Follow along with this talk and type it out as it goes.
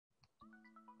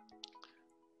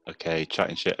Okay,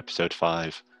 Chatting Shit, episode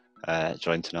 5.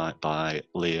 Joined tonight by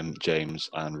Liam, James,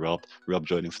 and Rob. Rob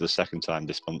joining for the second time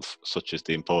this month, such as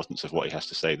the importance of what he has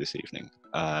to say this evening.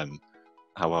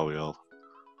 How are we all?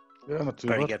 Yeah, not too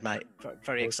Very bad. good, mate.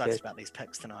 Very excited about these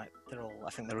picks tonight. I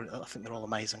think they're all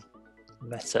amazing.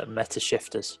 Meta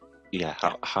shifters. Yeah,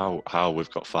 how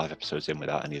we've got 5 episodes in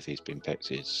without any of these being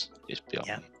picked is beyond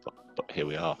me. But here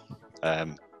we are.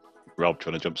 Rob, do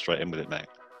you want to jump straight in with it, mate?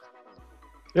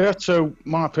 Yeah, so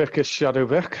my pick is Shadow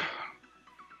Vic.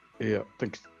 Yeah, I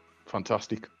think it's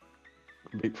fantastic.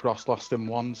 Beat Frostlast in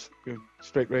 1s,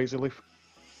 straight Razor Leaf.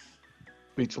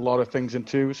 Beats a lot of things in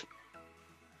 2s.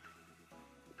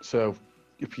 So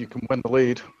if you can win the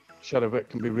lead, Shadow Vic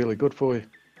can be really good for you.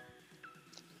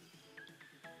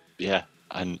 Yeah,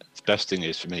 and the best thing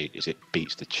is for me is it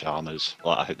beats the Charmers.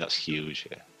 Like, I think that's huge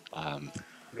here.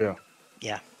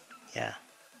 Yeah.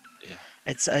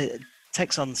 It's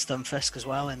takes on Stunfisk as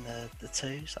well in the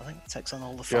 2s. I think it takes on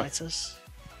all the fighters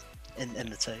in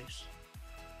the 2s.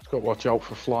 It's got to watch out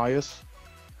for flyers.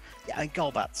 Yeah, and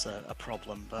Golbat's a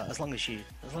problem, but as long as you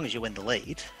win the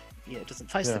lead, it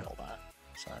doesn't face the Golbat.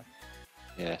 So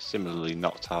yeah, similarly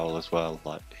Noctowl as well.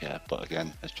 But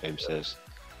again, as James says,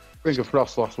 Bring a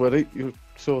Frostlast with it, you're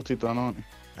sorted then, aren't you?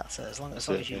 that's it. As long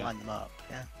as you line them up,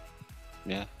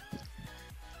 yeah.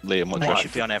 Liam, what they do you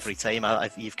should be on every team.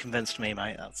 You've convinced me,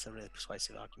 mate. That's a really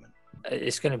persuasive argument.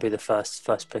 It's going to be the first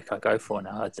pick I go for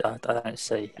now. I don't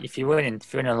see if you're winning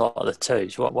a lot of the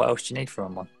 2s. What else do you need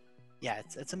from one? Yeah,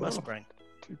 it's a must bring.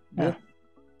 Yeah.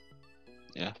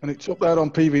 Yeah. And it's up there on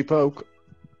PV Poke.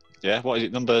 Yeah, what is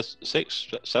it, number 6,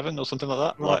 7 or something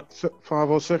like that? Right, 5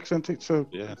 or 6, isn't it? So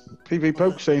Yeah. PV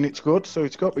Poke saying it's good, so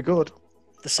it's got to be good.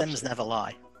 The Sims never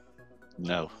lie.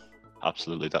 No,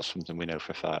 absolutely. That's something we know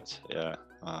for a fact. Yeah.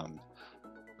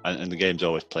 And the games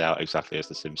always play out exactly as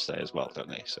the Sims say as well, don't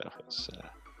they? So it's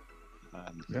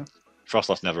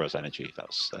Frostlast never has energy.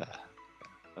 That's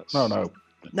No.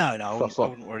 No, I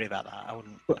wouldn't worry about that. I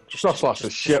wouldn't. Frostlast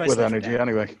is shit with energy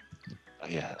anyway.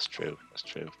 Yeah, that's true.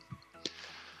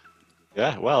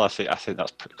 Yeah, well, I think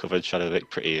that's covered Shadow Vic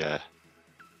pretty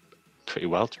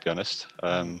well, to be honest.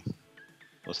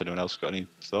 Has anyone else got any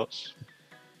thoughts?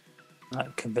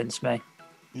 That convinced me.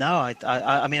 No,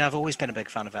 I mean, I've always been a big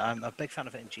fan of it. I'm a big fan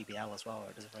of it in GBL as well,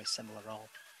 where it does a very similar role.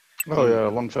 Oh yeah,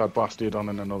 alongside Bastiodon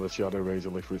and another Shadow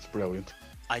Razor Leaf, it's brilliant.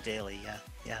 Ideally,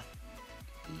 yeah.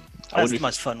 I That's the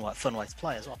most fun way to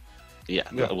play as well. Yeah,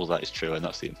 well, that is true, and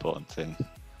that's the important thing.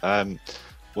 Well,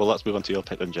 let's move on to your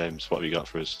pick then, James. What have you got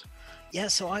for us? Yeah,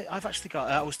 so I've actually got.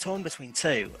 I was torn between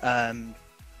 2,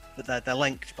 but they're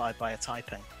linked by a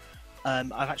typing.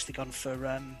 I've actually gone for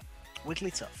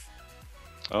Wigglytuff.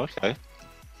 Okay.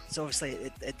 So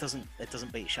obviously it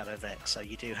doesn't beat Shadow Vic, so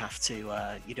you do have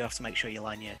to make sure you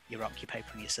line your rock, your paper,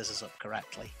 and your scissors up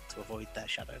correctly to avoid their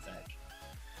Shadow Vic.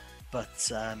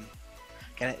 But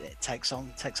again, it takes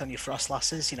on your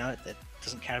Frostlasses. It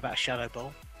doesn't care about a Shadow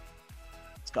Ball.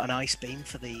 It's got an Ice Beam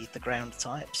for the ground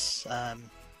types.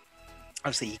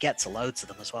 Obviously, you get to loads of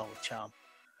them as well with Charm.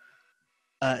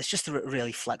 It's just a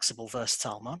really flexible,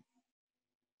 versatile mon.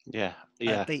 Yeah.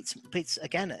 Beats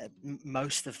again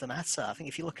most of the meta. I think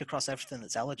if you look across everything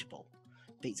that's eligible,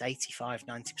 beats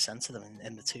 85-90% of them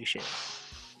in the 2 shield.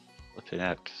 Flipping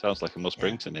heck. Sounds like a must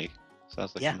bring to me.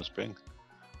 Sounds like a must bring.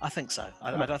 I think so. I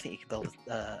don't think you can build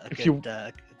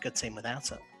a good team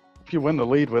without it. If you win the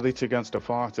lead with it against a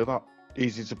fighter, that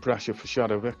eases the pressure for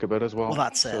Shadow Vic a bit as well. Well,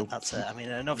 that's it. I mean,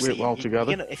 and obviously,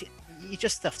 together. if you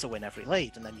just have to win every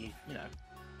lead, and then you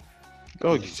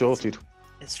Oh, you're sorted.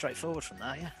 It's straightforward from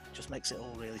that. Yeah, it just makes it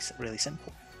all really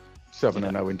simple.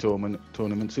 7-0 in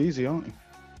tournaments, easy, aren't you?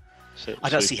 I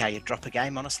don't see how you drop a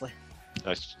game, honestly.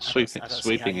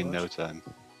 Sweeping in no time.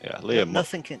 Yeah, Liam.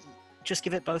 Nothing can. Just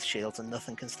give it both shields, and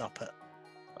nothing can stop it.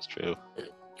 That's true.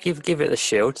 Give it the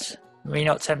shields. Are you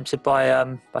not tempted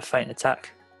by Faint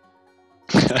Attack?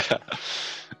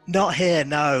 Not here,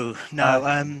 no.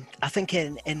 I think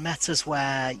in metas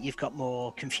where you've got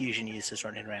more confusion users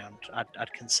running around,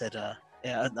 I'd consider,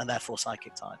 and therefore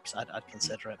psychic types, I'd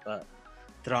consider it. But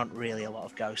there aren't really a lot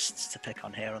of ghosts to pick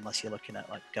on here unless you're looking at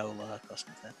like Golurk or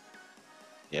something.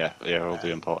 Yeah, all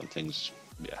the important things.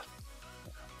 Yeah.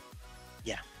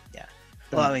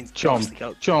 Well, I mean, Charm's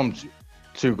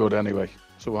too good anyway.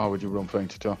 So why would you run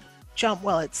Faint Attack? Charm,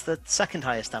 well, it's the second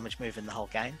highest damage move in the whole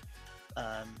game.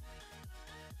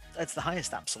 It's the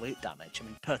highest absolute damage. I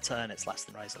mean, per turn it's less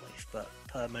than Razor Leaf, but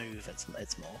per move it's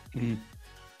more. Mm.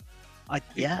 I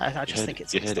just think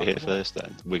it's. You heard it here first.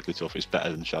 Then Wigglytuff is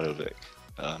better than Shadow Vic.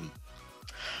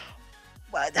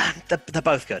 Well, they're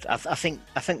both good. I think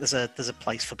there's a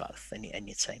place for both in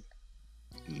your team.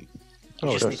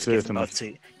 You just that's need to give them certainly. both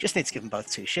two. Just need to give them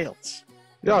both 2 shields.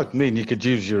 Yeah, I mean, you could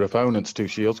use your opponent's 2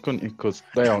 shields, couldn't you? Because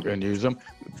they aren't going to use them.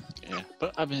 Yeah,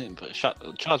 but I mean,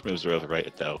 charge moves are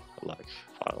overrated though. Like,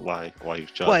 why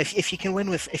use charge? Well, if you can win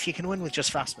with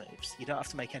just fast moves, you don't have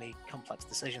to make any complex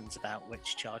decisions about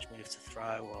which charge move to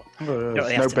throw, or There's really no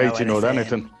have to know baiting or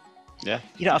anything. Yeah,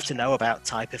 you don't have to know about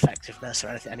type effectiveness or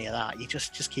anything, any of that. You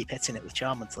just keep hitting it with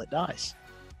charm until it dies,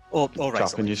 or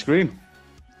Tapping your screen.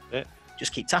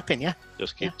 just keep tapping. Yeah,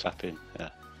 just keep tapping. Yeah,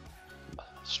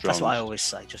 strong. that's what I always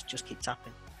say. Just keep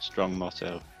tapping. Strong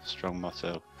motto. Strong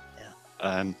motto.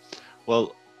 Yeah.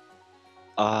 Well,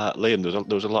 Liam,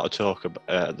 there was a lot of talk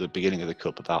at the beginning of the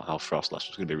cup about how Frostlass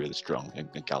was going to be really strong and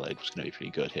Gallade was going to be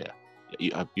pretty good here.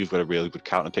 You've got a really good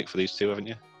counter pick for these two, haven't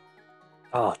you?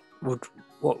 Oh,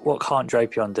 what can't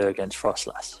Drapion do against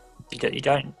Frostlass? You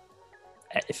don't.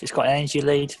 If it's got an energy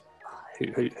lead,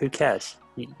 who cares?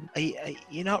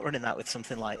 You're not running that with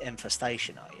something like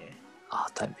Infestation, are you? Oh,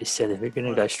 don't be silly. We're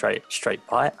gonna go straight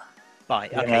bite.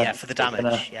 Right. Okay. Yeah. For the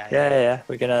damage. Yeah.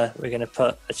 We're gonna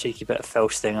put a cheeky bit of Fell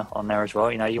Stinger on there as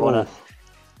well. You know, you wanna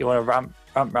ramp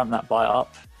that bite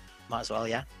up. Might as well.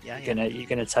 Yeah. You're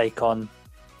gonna take on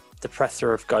the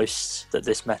plethora of ghosts that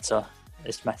this meta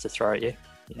throw at you.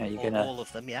 You know, you're gonna all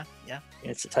of them. Yeah. You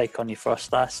know, to take on your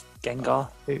Frostlass, Gengar.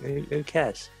 Who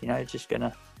cares? You know, just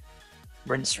gonna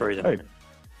rinse through them. Hey,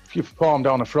 if you farm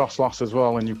down a Frostlass as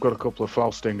well and you've got a couple of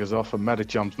Foul Stingers off, and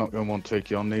Medicham's not going to want to take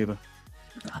you on neither.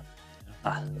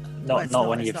 Not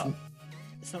when you've.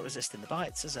 It's not resisting the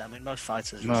bites, is it? I mean, most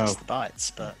fighters resist the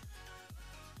bites, but.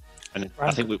 And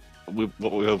I think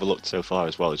what we've overlooked so far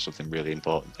as well is something really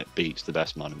important. It beats the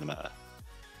best mon in the meta,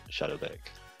 Shadow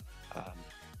Vic.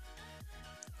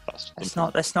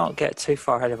 Let's not get too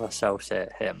far ahead of ourselves here,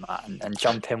 man, and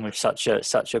jump in with such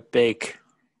a big.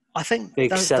 I think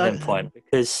big selling point,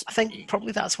 because I think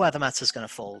probably that's where the meta's going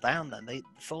to fall down. Then they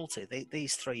fall to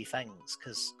these 3 things,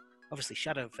 because obviously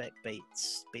Shadow Vic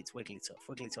beats Wigglytuff,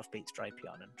 Wigglytuff beats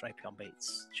Drapion, and Drapion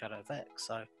beats Shadow Vic.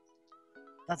 So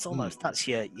that's almost that's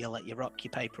your rock,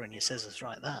 your paper, and your scissors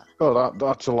right there. Oh,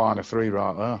 that's a line of 3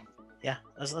 right there. Yeah,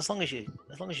 as long as you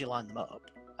line them up,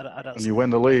 I don't. And you win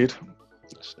the lead.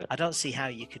 I don't see how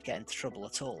you could get into trouble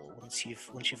at all once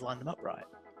you've lined them up right.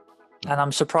 And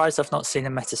I'm surprised I've not seen a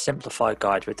meta simplified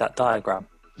guide with that diagram,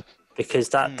 because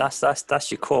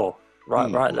that's your core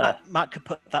right there. Matt could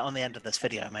put that on the end of this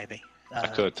video, maybe. I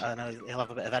could. I know he'll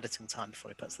have a bit of editing time before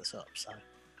he puts this up. So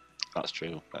that's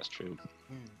true.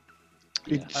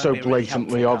 It's so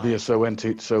blatantly obvious, though, isn't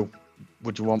it? So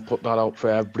would you want to put that out for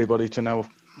everybody to know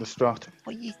the strat?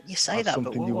 Well, you say that,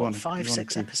 but we're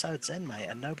 5-6 episodes in, mate,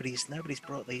 and nobody's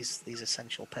brought these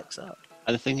essential picks up.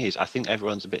 And the thing is, I think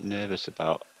everyone's a bit nervous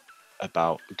about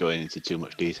going into too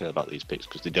much detail about these picks,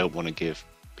 because they don't want to give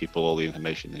people all the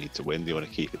information they need to win. They want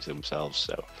to keep it to themselves.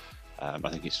 So I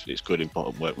think it's good,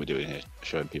 important work we're doing here,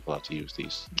 showing people how to use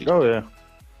these Oh yeah.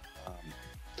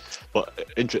 But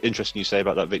interesting you say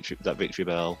about that victory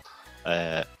bell,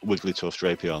 Wigglytuff,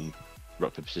 Drapion,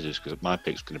 rock paper scissors, because my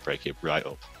pick's going to break it right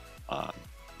up.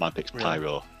 My pick's really?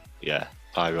 Pyro. Yeah,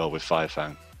 Pyro with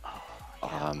Firefang.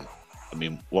 I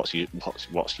mean, what's your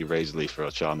Razor Leaf or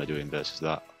a Charmer doing versus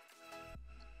that?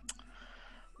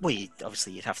 Well,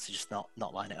 obviously you'd have to just not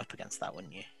line it up against that,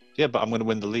 wouldn't you? Yeah, but I'm going to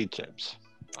win the lead, James.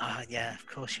 Yeah, of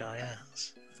course you are. Yeah.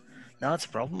 No, it's a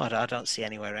problem. I don't see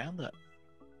any way around it.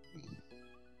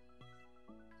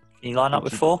 Can you line up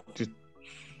with 4?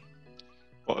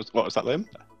 What was that, Liam?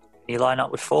 You line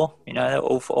up with 4. You know,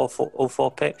 all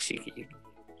four picks.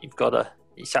 You've got to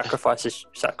sacrifice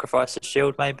a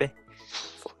shield, maybe.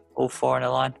 All 4 in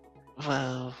a line.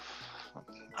 Well,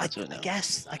 I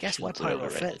guess where Pyro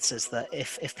fits is that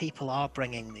if people are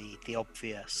bringing the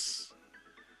obvious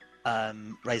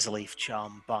Razor Leaf,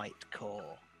 Charm, Bite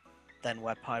core, then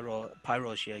where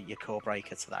Pyro's your core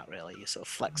breaker to that, really, your sort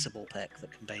of flexible pick that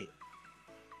can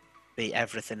beat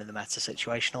everything in the meta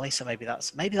situationally. So maybe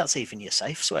that's even your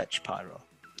safe switch, Pyro.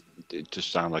 It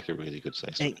just sounds like a really good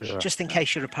safe switch. Just in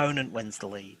case your opponent wins the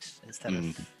lead instead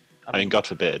of. I mean, God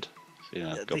forbid.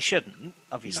 They shouldn't,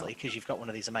 obviously, because you've got one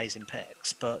of these amazing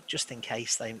picks. But just in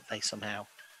case they somehow,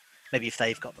 maybe if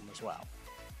they've got them as well.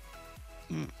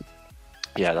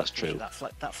 Yeah, that's true.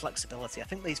 That flexibility. I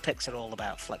think these picks are all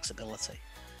about flexibility.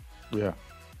 Yeah.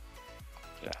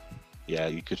 Yeah,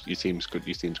 your teams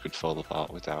could fall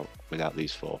apart without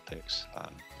these 4 picks.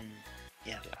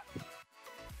 Yeah.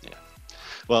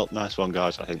 Well, nice one,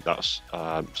 guys. I think that's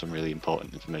some really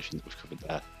important information that we've covered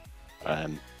there.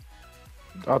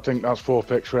 I think that's 4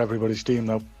 picks for everybody's team,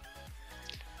 though.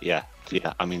 Yeah.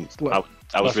 I mean,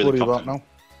 I was really confident.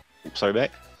 now. Sorry,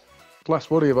 mate. less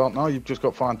worry about now. You've just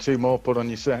got to find 2 more, put on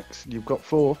your 6. You've got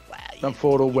 4. Well, Then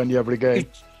 4 will win you every game.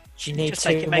 Do you need just 2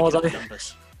 making more up though? the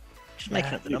numbers. Just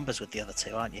making up the numbers with the other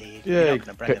 2, aren't you? Yeah, You're you not going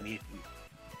to bring pick- them.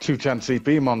 2 10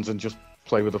 CP mons and just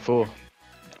play with the 4. You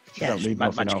Yeah, don't need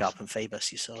nothing else. Magikarp and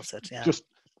Phoebus, you sorted. Yeah. Just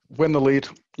win the lead,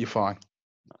 you're fine.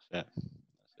 That's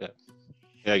it.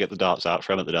 Yeah, get the darts out,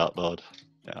 throw them at the dartboard.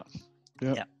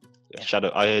 Yeah. Yeah.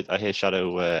 Shadow. I hear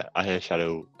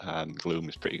Shadow. Gloom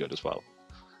is pretty good as well.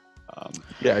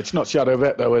 Yeah, it's not Shadow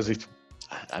Vic though, is it?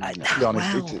 I mean, To be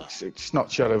honest, Well- it's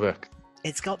not Shadow Vic.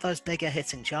 It's got those bigger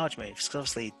hitting charge moves. 'Cause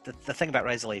obviously, the thing about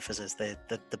Razor Leafers is the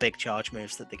big charge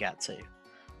moves that they get to.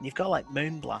 And you've got like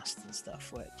Moonblast and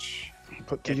stuff, which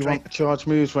But do Yeah, you Drake- want the charge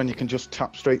moves when you can just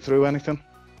tap straight through anything?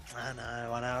 I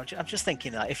know. I'm just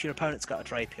thinking that if your opponent's got a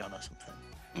Drapion or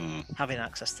something, having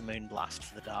access to Moonblast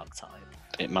for the Dark type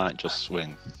it might just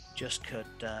swing. just could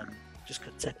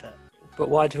tip it. But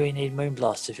why do we need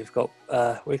Moonblast if you've got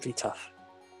Wigglytuff?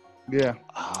 Yeah.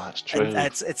 Ah, that's true.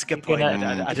 It's a good You're point.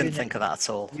 gonna- I didn't think of that at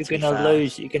all. You're to be gonna fair.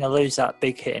 lose. You're gonna lose that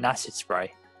big hitting acid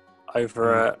spray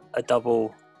over a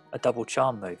double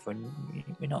charm move. When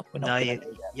we're not. No, gonna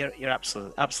do that. you're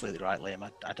absolutely right, Liam.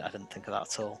 I didn't think of that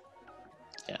at all.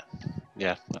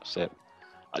 Yeah, that's it.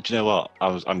 Do you know what?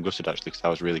 I'm gutted actually because I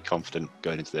was really confident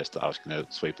going into this that I was going to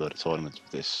sweep a load of tournaments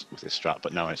with this strat,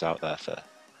 but now it's out there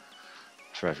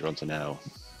for everyone to know.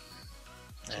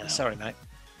 Yeah, sorry, mate.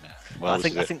 Yeah. Well, I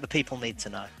this is it. think the people need to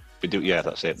know. We do. Yeah,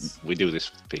 that's it. We do this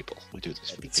for the people. We do this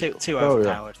It'd for be the too people.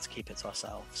 overpowered to keep it to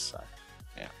ourselves. So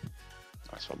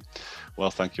Nice one. Well,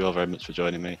 thank you all very much for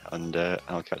joining me, and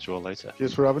I'll catch you all later.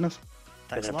 Cheers for having us.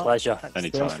 thanks Been a a lot. pleasure. Thanks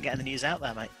Anytime. for getting the news out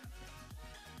there, mate.